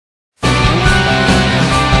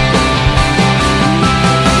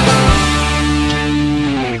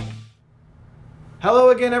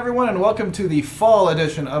again, everyone, and welcome to the fall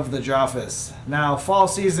edition of the Joffice. Now, fall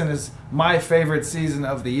season is my favorite season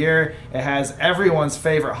of the year. It has everyone's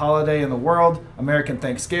favorite holiday in the world, American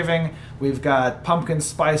Thanksgiving. We've got pumpkin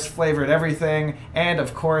spice flavored everything, and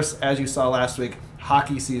of course, as you saw last week,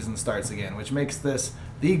 hockey season starts again, which makes this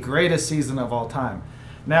the greatest season of all time.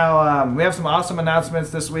 Now, we have some awesome announcements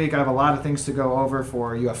this week. I have a lot of things to go over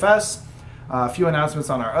for UFS, a few announcements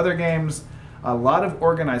on our other games, a lot of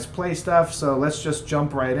organized play stuff, so let's just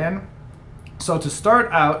jump right in. So to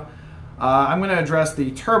start out, I'm going to address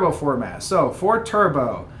the Turbo format. So for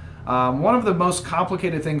Turbo, one of the most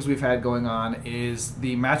complicated things we've had going on is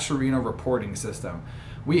the Matcherino reporting system.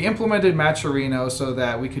 We implemented Matcherino so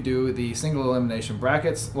that we could do the single elimination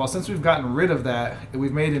brackets. Well, since we've gotten rid of that,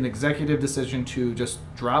 we've made an executive decision to just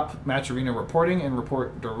drop Matcherino reporting and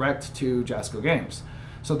report direct to Jasco games.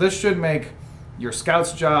 So this should make your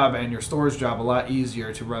scout's job and your store's job a lot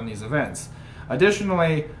easier to run these events.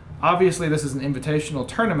 Additionally, obviously this is an invitational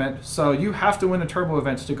tournament, so you have to win a Turbo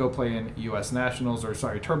event to go play in US Nationals, or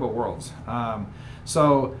sorry, Turbo Worlds.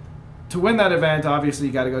 So to win that event, obviously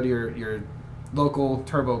you got to go to your local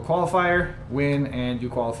Turbo qualifier, win, and you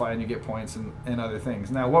qualify and you get points and other things.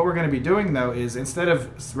 Now what we're going to be doing though is, instead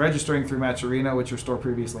of registering through Matcherino, which your store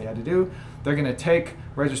previously had to do, they're going to take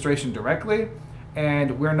registration directly,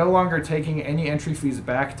 and we're no longer taking any entry fees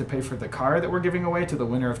back to pay for the car that we're giving away to the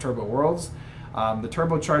winner of Turbo Worlds. The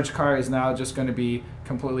turbocharged car is now just going to be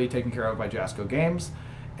completely taken care of by Jasco Games,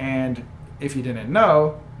 and if you didn't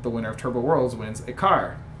know, the winner of Turbo Worlds wins a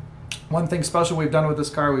car. One thing special we've done with this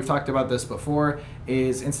car, we've talked about this before,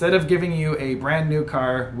 is instead of giving you a brand new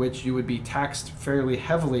car, which you would be taxed fairly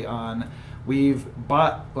heavily on, we've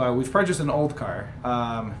purchased an old car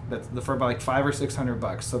that's for about like $500 or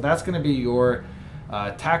 $600. So that's going to be your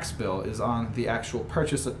tax bill is on the actual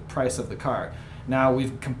purchase price of the car. Now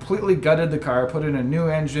we've completely gutted the car, put in a new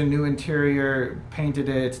engine, new interior, painted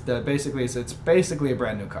it. It's basically a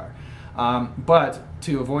brand new car. But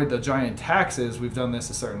to avoid the giant taxes, we've done this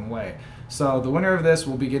a certain way. So the winner of this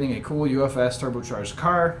will be getting a cool UFS turbocharged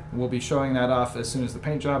car. We'll be showing that off as soon as the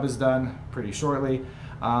paint job is done, pretty shortly.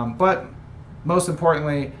 But most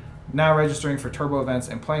importantly, now registering for Turbo events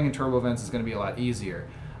and playing in Turbo events is going to be a lot easier.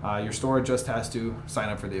 Your store just has to sign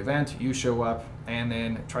up for the event, you show up, and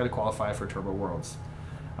then try to qualify for Turbo Worlds.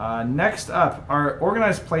 Next up, our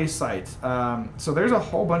organized play site. So there's a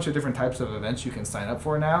whole bunch of different types of events you can sign up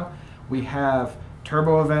for now. We have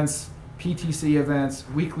Turbo events, PTC events,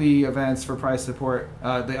 weekly events for prize support,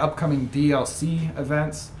 the upcoming DLC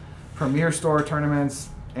events, Premier Store tournaments,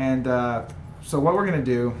 and so what we're going to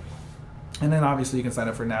do, and then obviously you can sign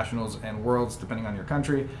up for Nationals and Worlds depending on your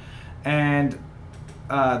country, and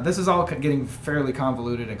this is all getting fairly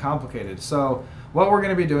convoluted and complicated. So what we're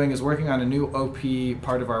going to be doing is working on a new OP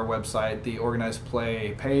part of our website, the organized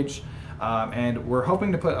play page, and we're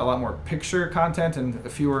hoping to put a lot more picture content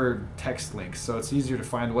and fewer text links, so it's easier to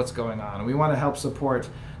find what's going on. And we want to help support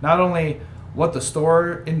not only what the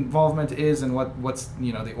store involvement is and what's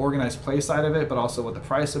the organized play side of it, but also what the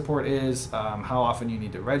prize support is, how often you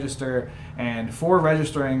need to register. And for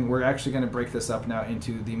registering, we're actually going to break this up now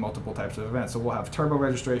into the multiple types of events. So we'll have Turbo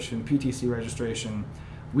registration, PTC registration,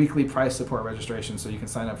 weekly prize support registration, so you can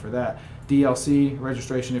sign up for that. DLC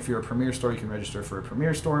registration, if you're a Premier Store, you can register for a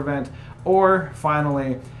Premier Store event. Or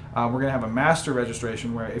finally, we're going to have a master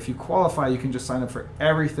registration where if you qualify, you can just sign up for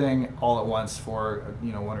everything all at once for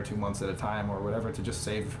 1 or 2 months at a time or whatever, to just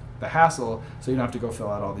save the hassle so you don't have to go fill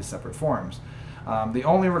out all these separate forms. The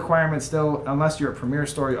only requirement still, unless you're a Premier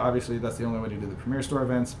Store, obviously that's the only way to do the Premier Store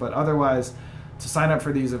events, but otherwise, to sign up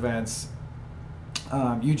for these events,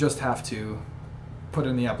 you just have to put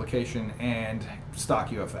in the application and stock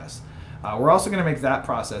UFS. We're also going to make that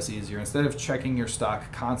process easier. Instead of checking your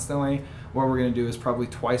stock constantly, what we're going to do is probably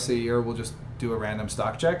twice a year we'll just do a random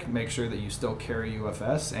stock check, make sure that you still carry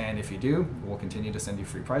UFS, and if you do, we'll continue to send you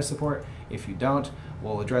free price support. If you don't,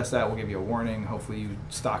 we'll address that, we'll give you a warning, hopefully you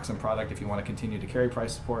stock some product if you want to continue to carry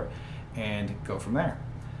price support, and go from there.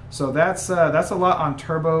 So that's a lot on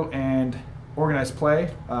Turbo and organized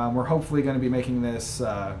play. We're hopefully going to be making this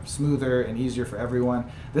smoother and easier for everyone.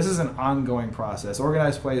 This is an ongoing process.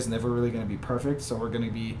 Organized play is never really going to be perfect, so we're going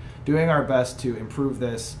to be doing our best to improve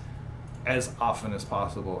this as often as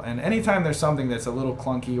possible. And anytime there's something that's a little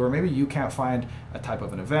clunky, or maybe you can't find a type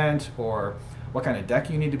of an event, or what kind of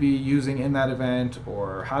deck you need to be using in that event,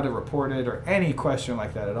 or how to report it, or any question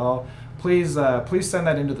like that at all, please send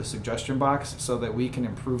that into the suggestion box so that we can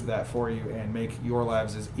improve that for you and make your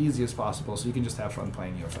lives as easy as possible so you can just have fun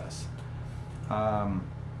playing UFS.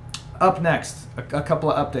 Up next, a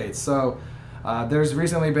couple of updates. So There's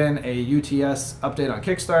recently been a UTS update on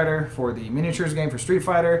Kickstarter for the miniatures game for Street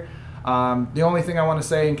Fighter. The only thing I want to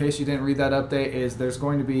say, in case you didn't read that update, is there's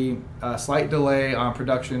going to be a slight delay on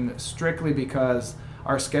production strictly because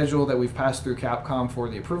our schedule that we've passed through Capcom for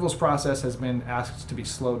the approvals process has been asked to be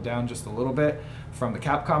slowed down just a little bit from the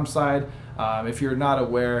Capcom side. If you're not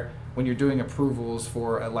aware, when you're doing approvals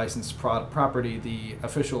for a licensed property, the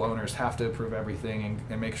official owners have to approve everything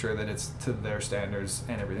and make sure that it's to their standards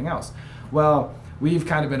and everything else. Well, we've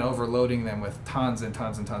kind of been overloading them with tons and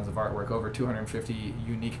tons and tons of artwork. Over 250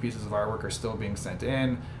 unique pieces of artwork are still being sent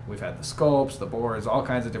in. We've had the sculpts, the boards, all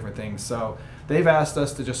kinds of different things. So they've asked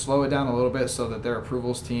us to just slow it down a little bit so that their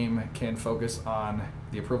approvals team can focus on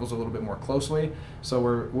the approvals a little bit more closely. So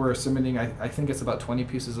we're submitting, I think it's about 20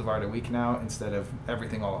 pieces of art a week now instead of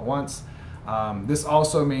everything all at once. This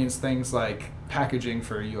also means things like packaging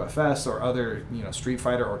for UFS or other, Street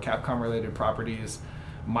Fighter or Capcom related properties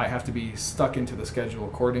might have to be stuck into the schedule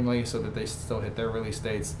accordingly so that they still hit their release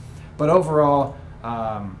dates. But overall,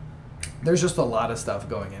 there's just a lot of stuff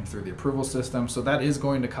going in through the approval system, so that is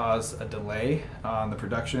going to cause a delay on the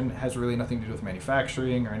production. It has really nothing to do with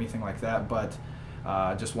manufacturing or anything like that, but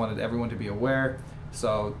just wanted everyone to be aware.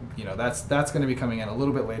 So that's going to be coming in a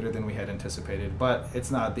little bit later than we had anticipated, but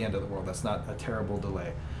it's not the end of the world. That's not a terrible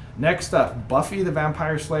delay. Next up, Buffy the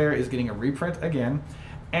Vampire Slayer is getting a reprint again,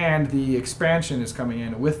 and the expansion is coming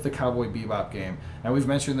in with the Cowboy Bebop game. Now, we've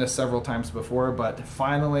mentioned this several times before, but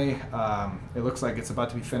finally it looks like it's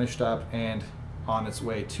about to be finished up and on its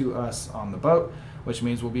way to us on the boat, which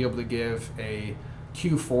means we'll be able to give a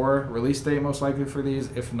Q4 release date most likely for these,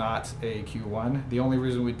 if not a Q1. The only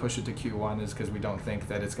reason we'd push it to Q1 is because we don't think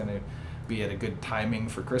that it's going to be at a good timing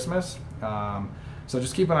for Christmas. So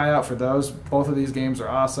just keep an eye out for those. Both of these games are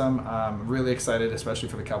awesome. I'm really excited, especially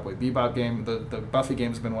for the Cowboy Bebop game. The Buffy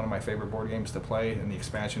game has been one of my favorite board games to play, and the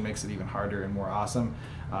expansion makes it even harder and more awesome.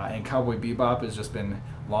 And Cowboy Bebop has just been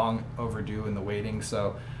long overdue in the waiting,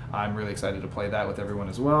 so I'm really excited to play that with everyone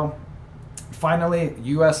as well. Finally,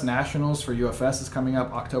 U.S. Nationals for UFS is coming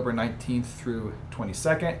up October 19th through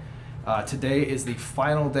 22nd. Today is the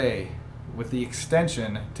final day with the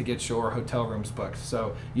extension to get your hotel rooms booked.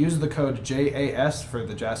 So use the code JAS for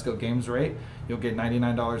the Jasco Games rate. You'll get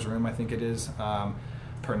 $99 a room, I think it is,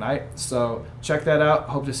 per night. So check that out.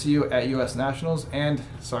 Hope to see you at U.S. Nationals. And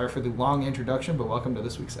sorry for the long introduction, but welcome to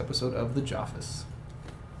this week's episode of The Joffice.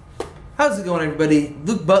 How's it going, everybody?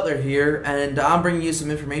 Luke Butler here, and I'm bringing you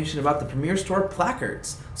some information about the Premier Store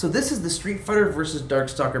Placards. So this is the Street Fighter vs.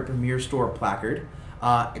 Darkstalker Premier Store Placard.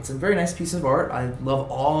 It's a very nice piece of art. I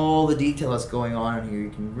love all the detail that's going on here. You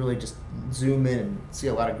can really just zoom in and see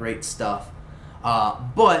a lot of great stuff.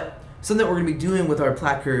 But something that we're going to be doing with our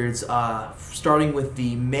placards, starting with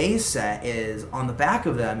the May set, is on the back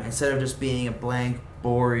of them, instead of just being a blank,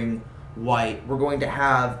 boring white, we're going to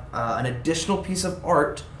have an additional piece of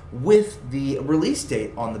art with the release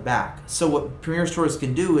date on the back. So what Premier Stores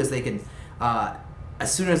can do is they can,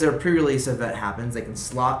 as soon as their pre-release event happens, they can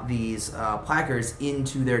slot these placards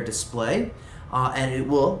into their display, and it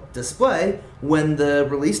will display when the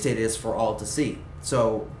release date is for all to see.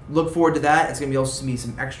 So look forward to that. It's going to be also be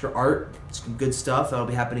some extra art, some good stuff that'll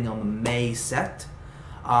be happening on the May set.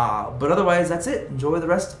 But otherwise, that's it. Enjoy the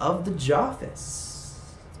rest of the Joffice.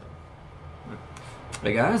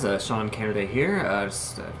 Hey guys, Sean Canada here.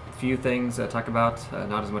 Just a few things to talk about,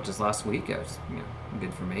 not as much as last week. It was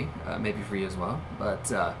good for me, maybe for you as well.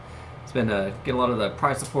 But it's been getting a lot of the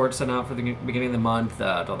prize support sent out for the beginning of the month,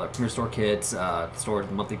 all the Premier Store kits, store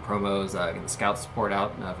monthly promos, getting the scout support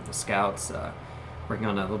out for the scouts, working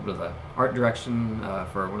on a little bit of the art direction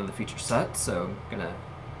for one of the feature sets, so gonna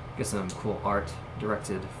get some cool art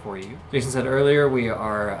directed for you. Jason said earlier we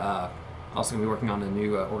are also going to be working on a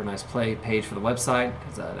new organized play page for the website,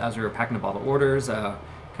 because as we were packing up all the orders, kind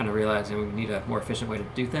of realized we need a more efficient way to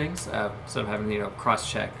do things, instead of having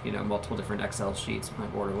cross-check multiple different Excel sheets,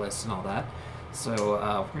 like order lists and all that. So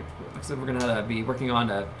like I said, we're going to be working on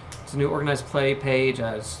a new organized play page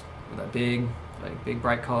with a big,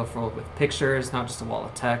 bright, colorful with pictures, not just a wall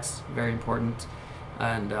of text. Very important.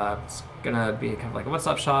 And it's going to be kind of like a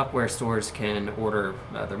one-stop shop where stores can order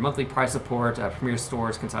their monthly price support. Premier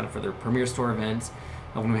Stores can sign up for their Premier Store events.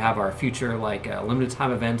 And when we have our future limited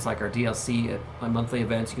time events, like our DLC monthly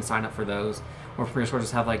events, you can sign up for those. Or Premier Stores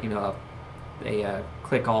just have a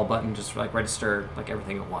click all button, just register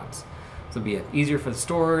everything at once. So it'll be easier for the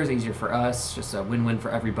stores, easier for us, just a win-win for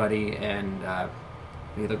everybody, and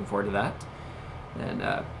be looking forward to that. And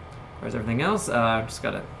where's everything else? Just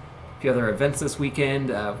got a few other events this weekend.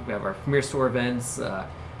 We have our Premier Store events.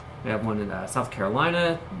 We have one in South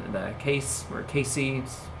Carolina, the Case, or Casey,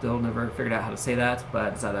 still never figured out how to say that,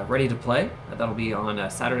 but it's at Ready to Play. That'll be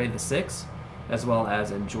on Saturday the 6th, as well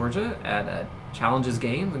as in Georgia at Challenges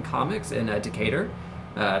Games and Comics in Decatur.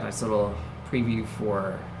 Nice little preview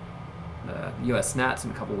for U.S. Nats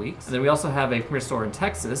in a couple weeks. And then we also have a Premier Store in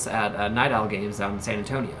Texas at Night Owl Games down in San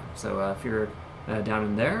Antonio. So if you're down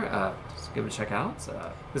in there, just give it a check out.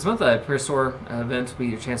 This month, Premier Store event, we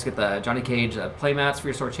get a chance to get the Johnny Cage playmats for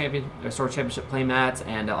your Store Championship playmats,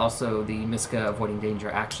 and also the Miska Avoiding Danger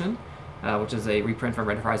Action, which is a reprint from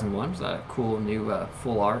Red Horizon 1. It's a cool new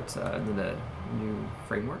full art and the new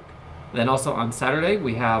framework. Then also on Saturday,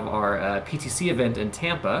 we have our PTC event in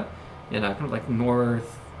Tampa, in kind of like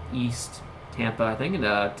northeast Tampa, I think, in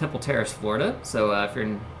Temple Terrace, Florida. So if you're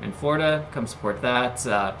in Florida, come support that.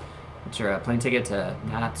 Get your plane ticket to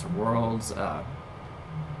Nats or Worlds.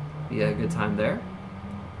 Be a good time there.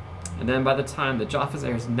 And then by the time the Joffice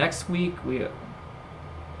airs next week, we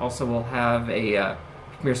also will have a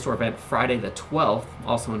Premier Store event Friday the 12th,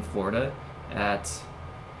 also in Florida, at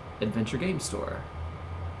Adventure Game Store.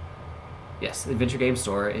 Yes, Adventure Game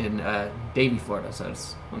Store in Davie, Florida, so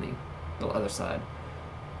it's on the other side.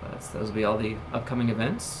 Those will be all the upcoming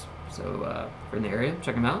events. So if you're in the area,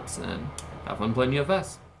 check them out and have fun playing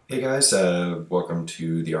UFS. Hey guys, welcome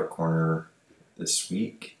to the Art Corner this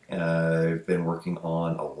week. I've been working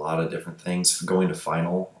on a lot of different things, going to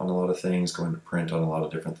final on a lot of things, going to print on a lot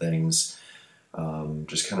of different things,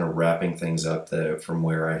 just kind of wrapping things up from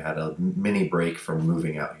where I had a mini break from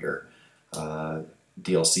moving out here.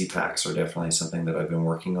 DLC packs are definitely something that I've been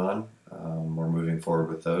working on. We're moving forward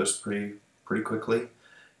with those pretty quickly.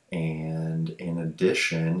 And in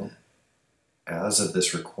addition, as of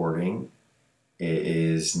this recording, it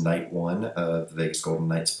is night 1 of the Vegas Golden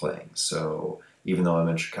Knights playing. So even though I'm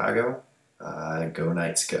in Chicago, go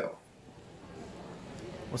Knights go.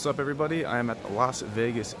 What's up everybody? I am at the Las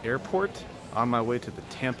Vegas airport on my way to the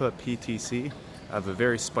Tampa PTC. I have a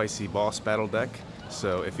very spicy boss battle deck.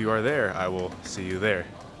 So if you are there, I will see you there.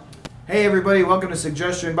 Hey everybody, welcome to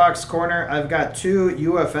Suggestion Box Corner. I've got 2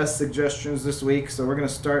 UFS suggestions this week, so we're going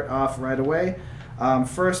to start off right away.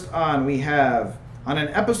 First on, we have, on an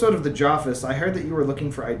episode of the Joffice, I heard that you were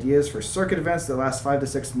looking for ideas for circuit events that last 5 to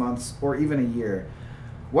 6 months or even a year.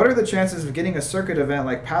 What are the chances of getting a circuit event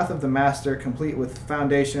like Path of the Master, complete with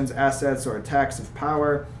foundations, assets, or attacks of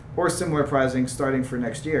power, or similar pricing starting for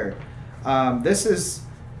next year? This is...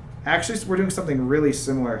 Actually, we're doing something really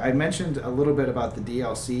similar. I mentioned a little bit about the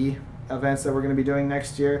DLC events that we're going to be doing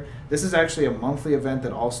next year. This is actually a monthly event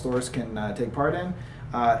that all stores can take part in.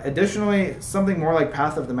 Additionally, something more like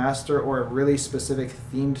Path of the Master or a really specific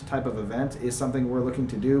themed type of event is something we're looking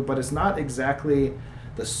to do, but it's not exactly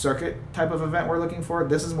the circuit type of event we're looking for.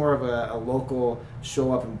 This is more of a local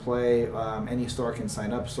show up and play, any store can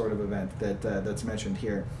sign up sort of event that's mentioned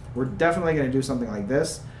here. We're definitely going to do something like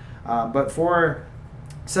this, but for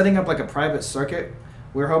setting up like a private circuit,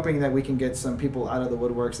 we're hoping that we can get some people out of the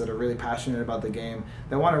woodworks that are really passionate about the game,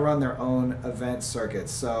 that want to run their own event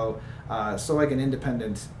circuits. So like an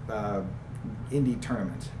independent indie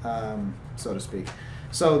tournament, so to speak.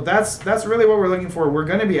 So that's really what we're looking for. We're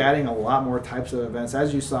going to be adding a lot more types of events.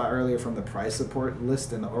 As you saw earlier from the prize support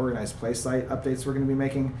list and the organized play site updates we're going to be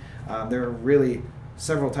making, there are really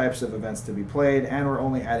several types of events to be played, and we're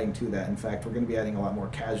only adding to that. In fact, we're going to be adding a lot more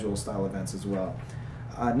casual style events as well.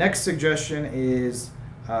 Next suggestion is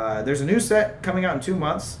there's a new set coming out in 2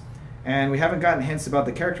 months, and we haven't gotten hints about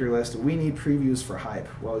the character list. We need previews for hype.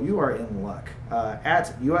 Well, you are in luck.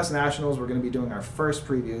 At US Nationals, we're going to be doing our first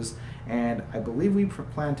previews, and I believe we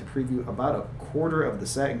plan to preview about a quarter of the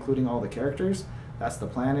set, including all the characters. That's the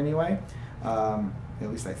plan anyway. At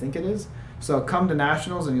least I think it is. So come to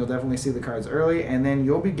Nationals, and you'll definitely see the cards early, and then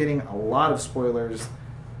you'll be getting a lot of spoilers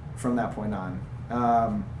from that point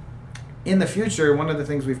on. In the future, one of the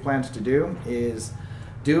things we've planned to do is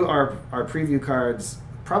do our preview cards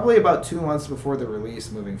probably about 2 months before the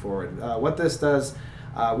release moving forward. What this does,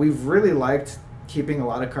 we've really liked keeping a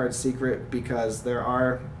lot of cards secret because there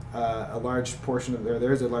are a large portion of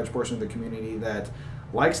there's a large portion of the community that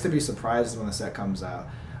likes to be surprised when the set comes out.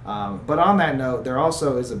 But on that note, there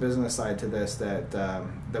also is a business side to this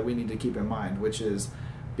that we need to keep in mind, which is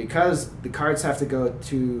because the cards have to go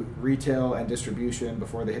to retail and distribution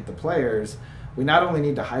before they hit the players, we not only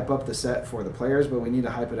need to hype up the set for the players, but we need to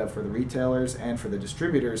hype it up for the retailers and for the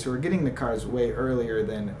distributors who are getting the cards way earlier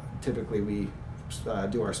than typically we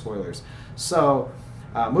do our spoilers. So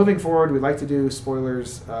moving forward, we'd like to do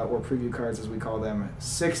spoilers or preview cards, as we call them,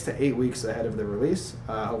 6 to 8 weeks ahead of the release.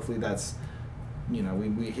 Hopefully that's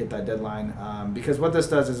we hit that deadline, because what this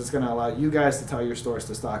does is it's going to allow you guys to tell your stores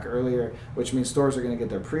to stock earlier, which means stores are going to get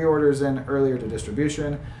their pre-orders in earlier to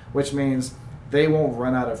distribution, which means they won't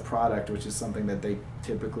run out of product, which is something that they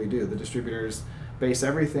typically do. The distributors base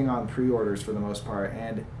everything on pre-orders for the most part,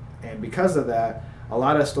 and because of that, a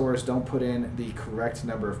lot of stores don't put in the correct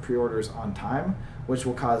number of pre-orders on time, which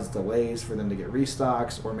will cause delays for them to get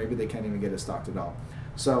restocks, or maybe they can't even get it stocked at all.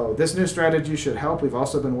 So this new strategy should help. We've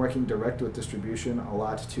also been working direct with distribution a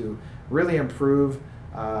lot to really improve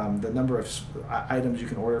the number of items you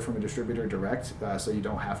can order from a distributor direct, so you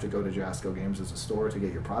don't have to go to Jasco Games as a store to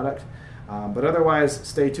get your product. But otherwise,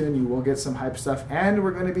 stay tuned. You will get some hype stuff, and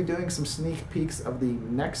we're going to be doing some sneak peeks of the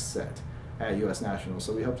next set at US Nationals,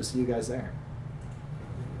 so we hope to see you guys there.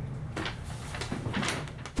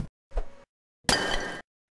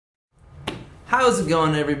 How's it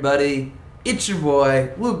going, everybody? It's your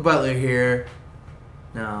boy, Luke Butler here.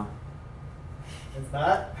 No. It's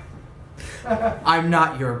not? I'm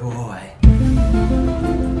not your boy.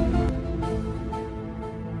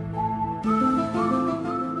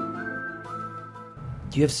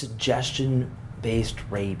 Do you have suggestion-based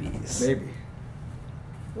rabies? Maybe.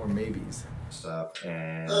 Or maybes. Stuff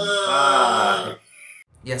and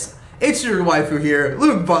Yes, it's your waifu here,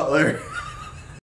 Luke Butler.